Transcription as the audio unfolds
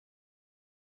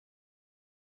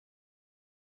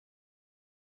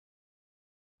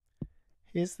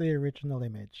Here's the original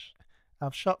image.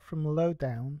 I've shot from low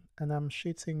down and I'm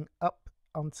shooting up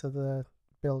onto the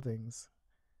buildings.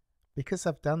 Because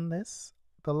I've done this,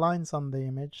 the lines on the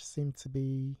image seem to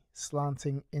be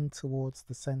slanting in towards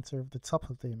the center of the top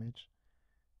of the image,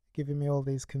 giving me all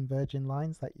these converging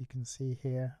lines that you can see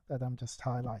here that I'm just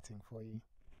highlighting for you.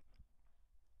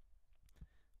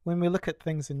 When we look at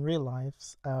things in real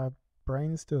life, our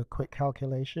brains do a quick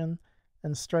calculation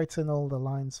and straighten all the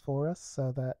lines for us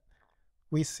so that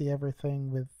we see everything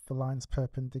with the lines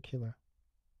perpendicular.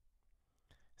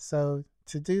 So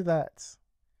to do that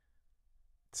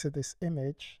to this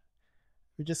image,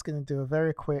 we're just going to do a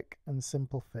very quick and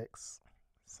simple fix.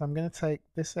 So I'm going to take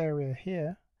this area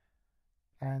here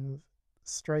and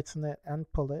straighten it and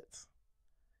pull it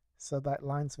so that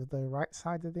lines with the right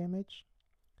side of the image,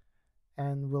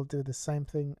 and we'll do the same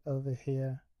thing over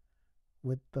here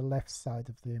with the left side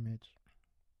of the image.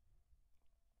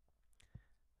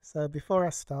 So before I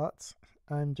start,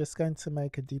 I'm just going to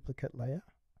make a duplicate layer.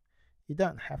 You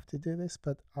don't have to do this,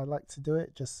 but I like to do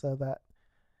it just so that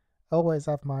I always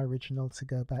have my original to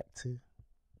go back to.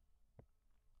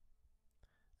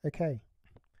 Okay,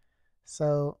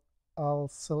 so I'll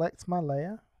select my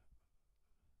layer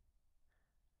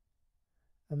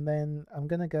and then I'm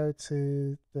going to go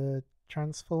to the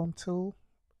transform tool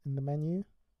in the menu,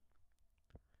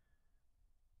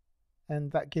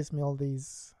 and that gives me all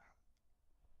these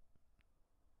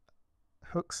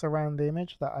hooks around the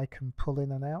image that I can pull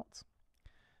in and out.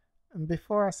 And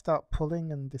before I start pulling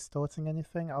and distorting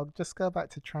anything, I'll just go back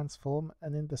to transform,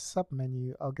 and in the sub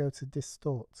menu I'll go to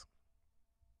distort.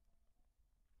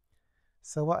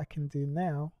 So what I can do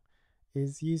now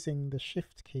is, using the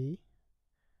shift key,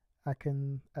 I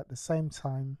can at the same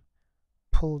time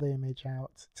pull the image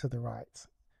out to the right,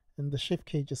 and the shift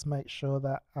key just makes sure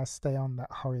that I stay on that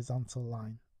horizontal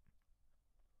line.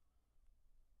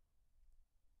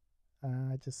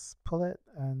 I just pull it,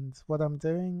 and what I'm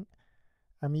doing,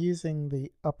 I'm using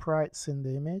the uprights in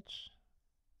the image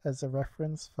as a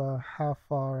reference for how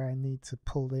far I need to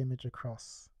pull the image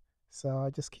across. So I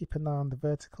just keep an eye on the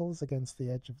verticals against the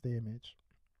edge of the image.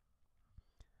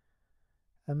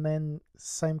 And then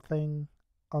same thing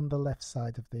on the left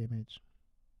side of the image.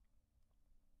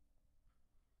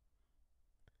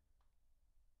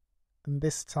 And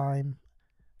this time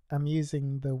I'm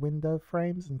using the window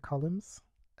frames and columns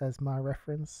as my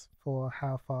reference for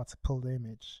how far to pull the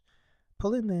image.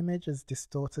 Pulling the image has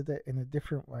distorted it in a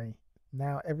different way.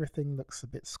 Now everything looks a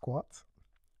bit squat.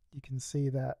 You can see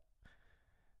that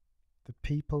the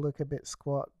people look a bit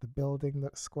squat, the building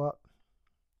looks squat.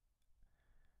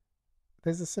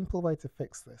 There's a simple way to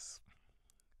fix this.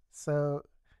 So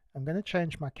I'm going to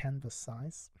change my canvas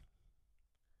size,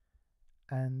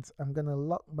 and I'm going to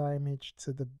lock my image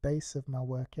to the base of my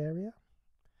work area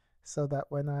so that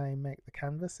when I make the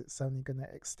canvas, it's only going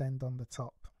to extend on the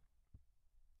top.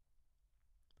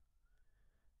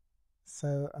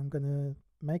 So I'm going to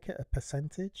make it a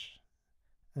percentage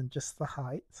and just the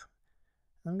height.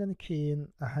 I'm going to key in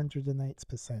 108%.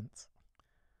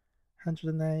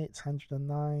 108, 109,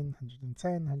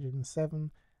 110,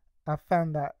 107. I've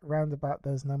found that round about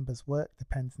those numbers work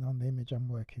depending on the image I'm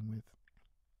working with,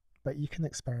 but you can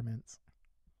experiment.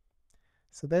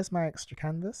 So there's my extra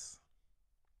canvas.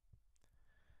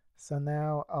 So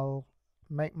now I'll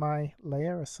make my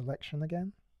layer a selection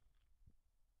again,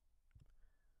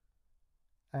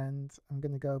 and I'm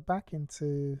going to go back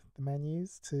into the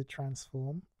menus to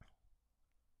transform.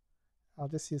 I'll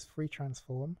just use free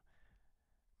transform.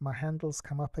 My handles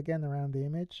come up again around the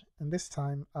image, and this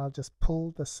time I'll just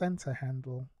pull the center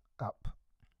handle up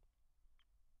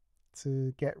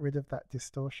to get rid of that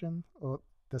distortion or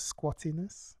the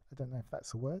squattiness. I don't know if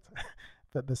that's a word,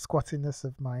 but the squattiness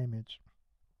of my image.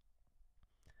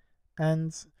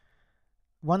 And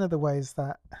one of the ways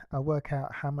that I work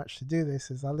out how much to do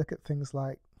this is I look at things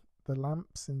like the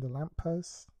lamps in the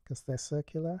lampposts, because they're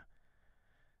circular,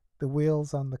 the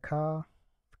wheels on the car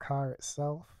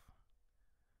itself,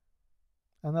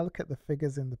 and I look at the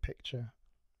figures in the picture.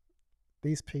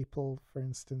 These people, for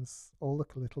instance, all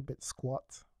look a little bit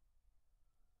squat,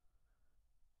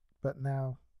 but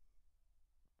now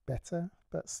better,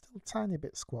 but still a tiny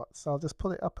bit squat. So I'll just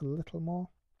pull it up a little more.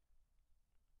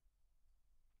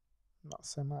 Not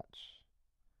so much.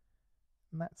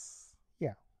 And that's,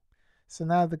 yeah. So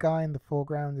now the guy in the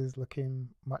foreground is looking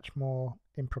much more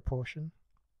in proportion.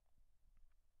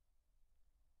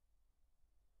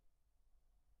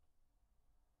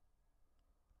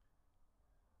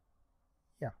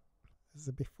 Yeah, this is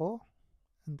a before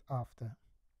and after.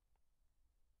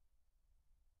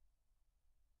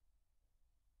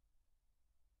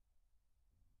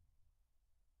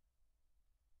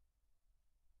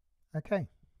 Okay,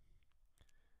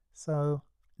 so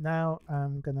now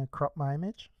I'm going to crop my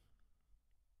image.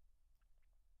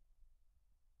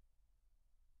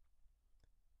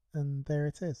 And there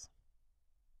it is.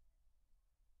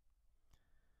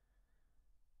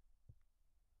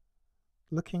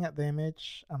 Looking at the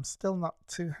image, I'm still not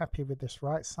too happy with this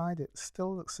right side. It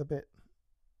still looks a bit,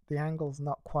 the angle's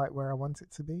not quite where I want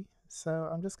it to be. So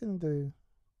I'm just going to do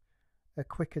a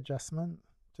quick adjustment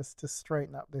just to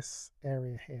straighten up this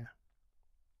area here.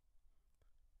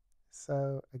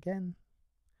 So again,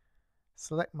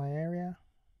 select my area,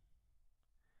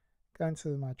 go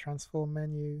into my transform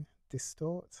menu,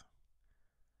 distort,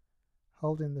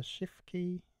 holding the shift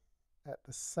key at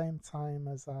the same time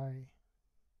as I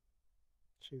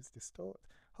choose distort,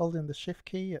 holding the shift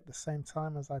key at the same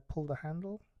time as I pull the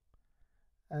handle,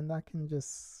 and I can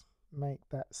just make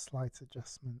that slight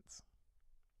adjustment.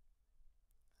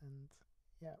 And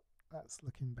yeah, that's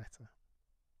looking better.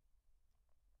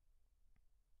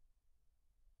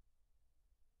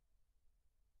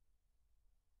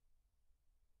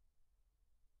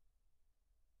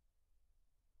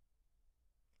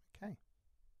 Okay,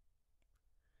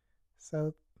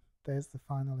 so there's the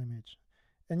final image.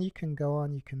 And you can go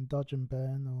on, you can dodge and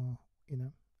burn, or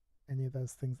any of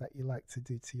those things that you like to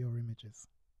do to your images.